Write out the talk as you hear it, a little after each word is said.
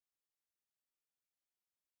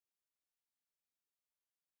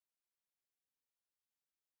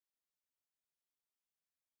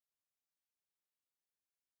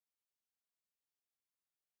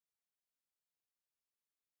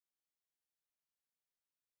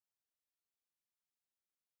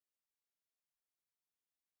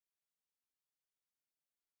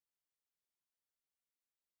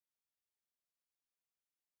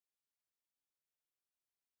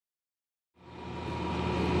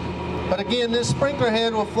But again, this sprinkler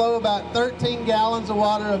head will flow about 13 gallons of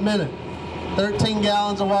water a minute. 13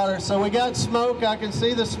 gallons of water. So we got smoke. I can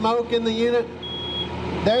see the smoke in the unit.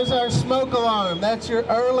 There's our smoke alarm. That's your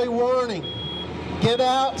early warning. Get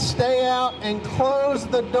out, stay out, and close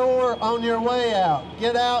the door on your way out.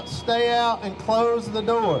 Get out, stay out, and close the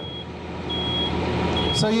door.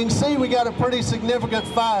 So you can see we got a pretty significant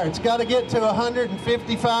fire. It's got to get to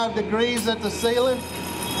 155 degrees at the ceiling.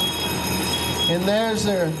 And there's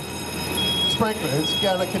their sprinkler. It's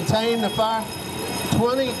got to contain the fire.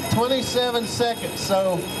 27 seconds.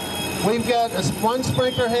 So we've got one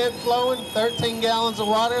sprinkler head flowing, 13 gallons of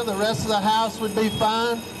water. The rest of the house would be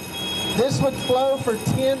fine. This would flow for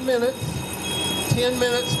 10 minutes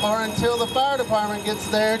or until the fire department gets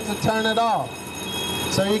there to turn it off.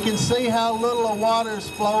 So you can see how little of water is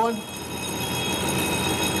flowing.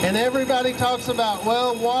 And everybody talks about,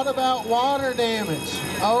 well, what about water damage?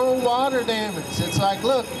 Oh, water damage. It's like,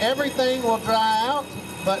 look, everything will dry out,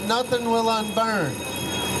 but nothing will unburn.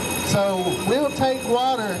 So we'll take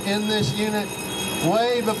water in this unit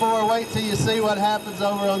wait till you see what happens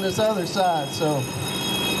over on this other side. So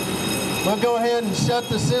we'll go ahead and shut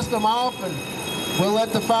the system off, and we'll let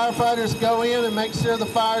the firefighters go in and make sure the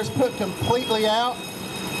fire's put completely out.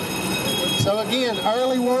 So again,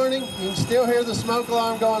 early warning, you can still hear the smoke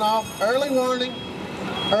alarm going off. Early warning,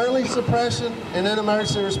 early suppression, and then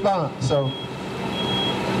emergency response. So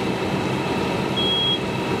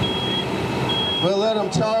we'll let them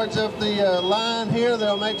charge up the line here.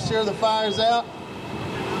 They'll make sure the fire's out.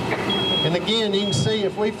 And again, you can see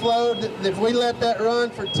if we let that run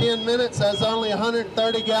for 10 minutes, that's only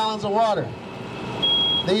 130 gallons of water.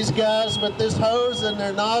 These guys with this hose and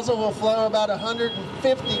their nozzle will flow about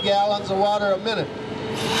 150 gallons of water a minute.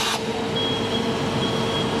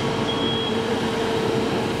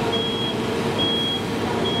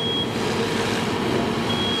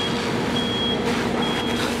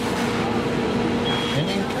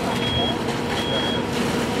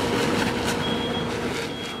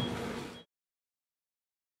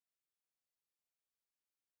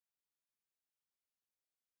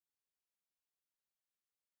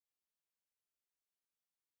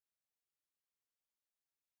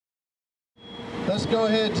 Let's go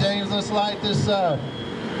ahead, James. Let's light this side.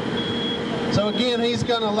 So again, he's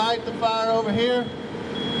going to light the fire over here.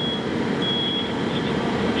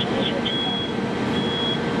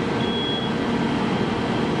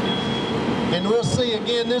 And we'll see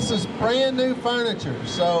again, this is brand new furniture.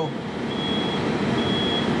 So,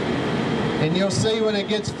 and you'll see when it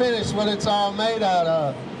gets finished what it's all made out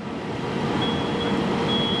of.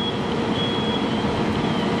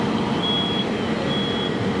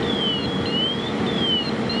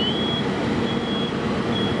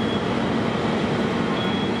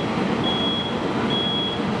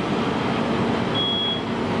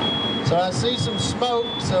 So I see some smoke,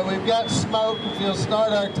 so we've got smoke. If you'll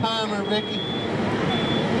start our timer, Vicki.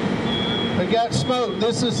 We got smoke.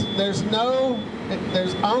 There's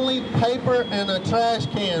only paper and a trash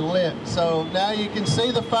can lit. So now you can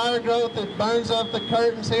see the fire growth that burns up the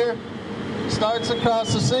curtains here. Starts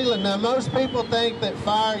across the ceiling. Now most people think that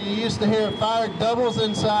you used to hear fire doubles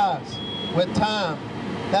in size with time.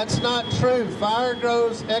 That's not true. Fire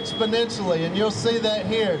grows exponentially, and you'll see that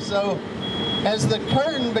here. So as the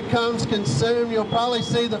curtain becomes consumed, you'll probably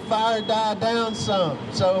see the fire die down some.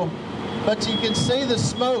 But you can see the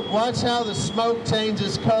smoke. Watch how the smoke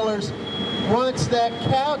changes colors once that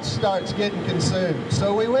couch starts getting consumed.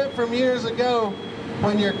 So we went from years ago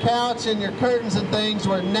when your couch and your curtains and things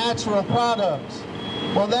were natural products.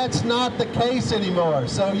 Well, that's not the case anymore.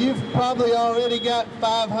 So you've probably already got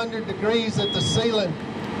 500 degrees at the ceiling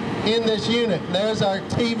in this unit. There's our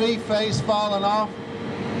TV face falling off.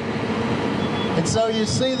 And so you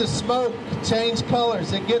see the smoke change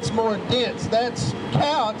colors. It gets more dense. That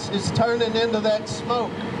couch is turning into that smoke.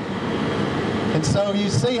 And so you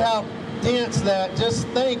see how dense that. Just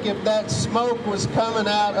think if that smoke was coming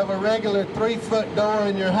out of a regular 3-foot door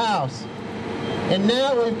in your house. And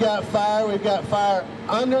now we've got fire. We've got fire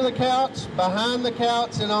under the couch, behind the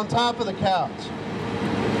couch, and on top of the couch.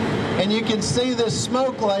 And you can see this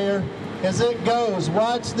smoke layer as it goes.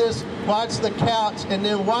 Watch the couch, and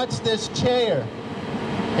then watch this chair.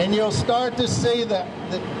 And you'll start to see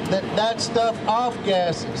that stuff off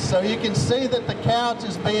gases. So you can see that the couch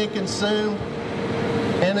is being consumed.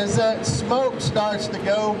 And as that smoke starts to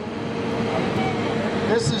go,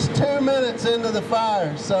 this is 2 minutes into the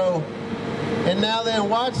fire. So, and now then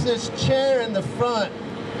watch this chair in the front.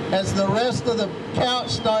 As the rest of the couch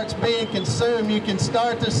starts being consumed, you can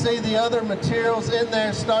start to see the other materials in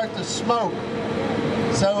there start to smoke.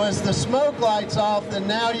 So as the smoke lights off, then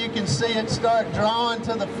now you can see it start drawing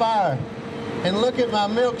to the fire. And look at my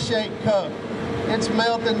milkshake cup. It's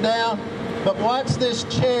melting down. But watch this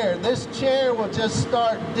chair. This chair will just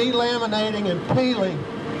start delaminating and peeling.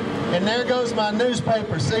 And there goes my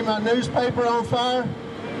newspaper. See my newspaper on fire?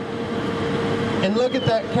 And look at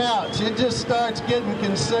that couch. It just starts getting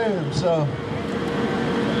consumed. So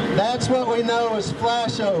that's what we know as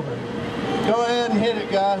flashover. Go ahead and hit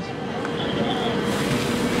it, guys.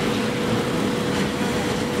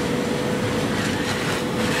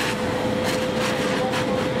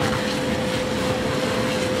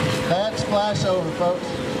 That's flashover, folks.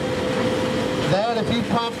 That, if you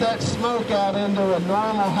pump that smoke out into a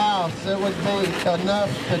normal house, it would be enough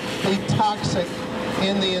to be toxic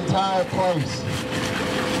in the entire place.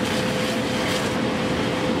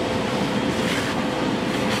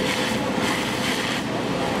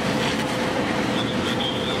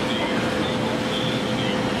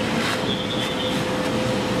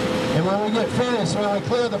 And when we get finished, when we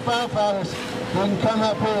clear the firefighters, we can come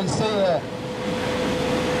up here and see that.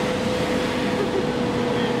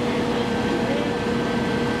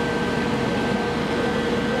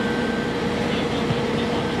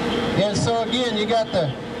 Yeah, so again, you got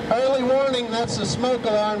the early warning, that's the smoke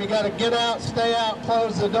alarm. You got to get out, stay out,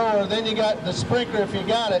 close the door. Then you got the sprinkler if you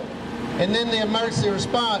got it. And then the emergency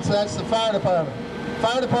response, that's the fire department.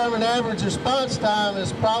 Fire department average response time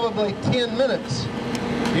is probably 10 minutes.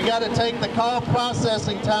 You got to take the call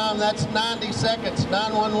processing time, that's 90 seconds.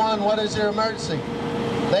 911, what is your emergency?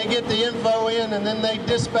 They get the info in and then they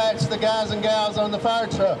dispatch the guys and gals on the fire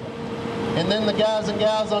truck. And then the guys and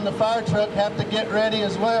gals on the fire truck have to get ready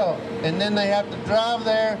as well. And then they have to drive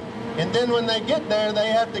there. And then when they get there, they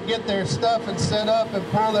have to get their stuff and set up and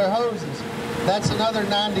pull their hoses. That's another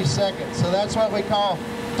 90 seconds. So that's what we call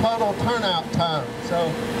total turnout time. So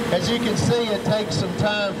as you can see, it takes some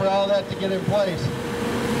time for all that to get in place.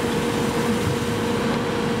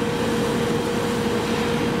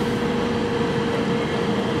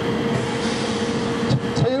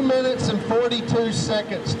 Minutes and 42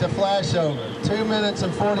 seconds to flash over. 2 minutes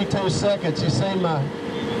and 42 seconds. You seen my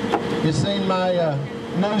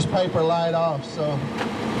newspaper light off. So,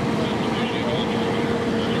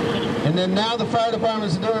 and then now the fire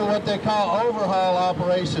department's doing what they call overhaul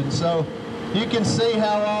operations. So you can see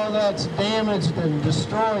how all that's damaged and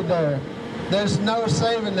destroyed there. There's no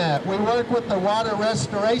saving that. We work with the water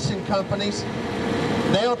restoration companies.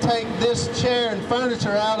 They'll take this chair and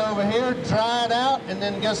furniture out over here, dry it out, and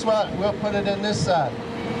then guess what? We'll put it in this side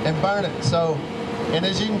and burn it. So, and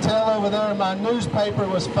as you can tell over there, my newspaper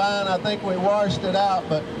was fine. I think we washed it out,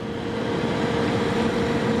 but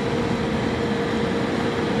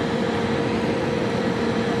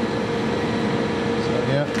so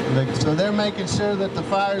yeah. So they're making sure that the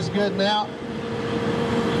fire's good now.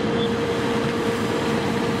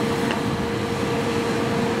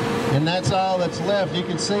 And that's all that's left. You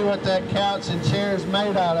can see what that couch and chair is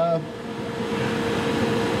made out of.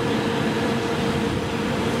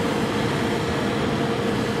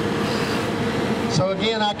 So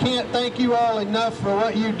again, I can't thank you all enough for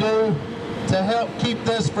what you do to help keep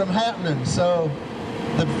this from happening. So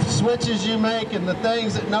the switches you make and the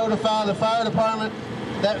things that notify the fire department,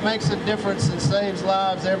 that makes a difference and saves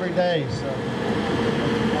lives every day. So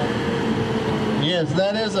yes,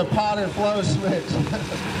 that is a Potter flow switch.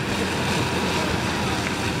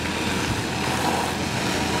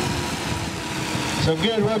 So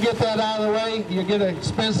good, we'll get that out of the way. You're going to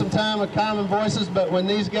spend some time with Common Voices, but when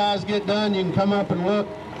these guys get done, you can come up and look.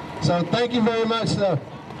 So thank you very much, though.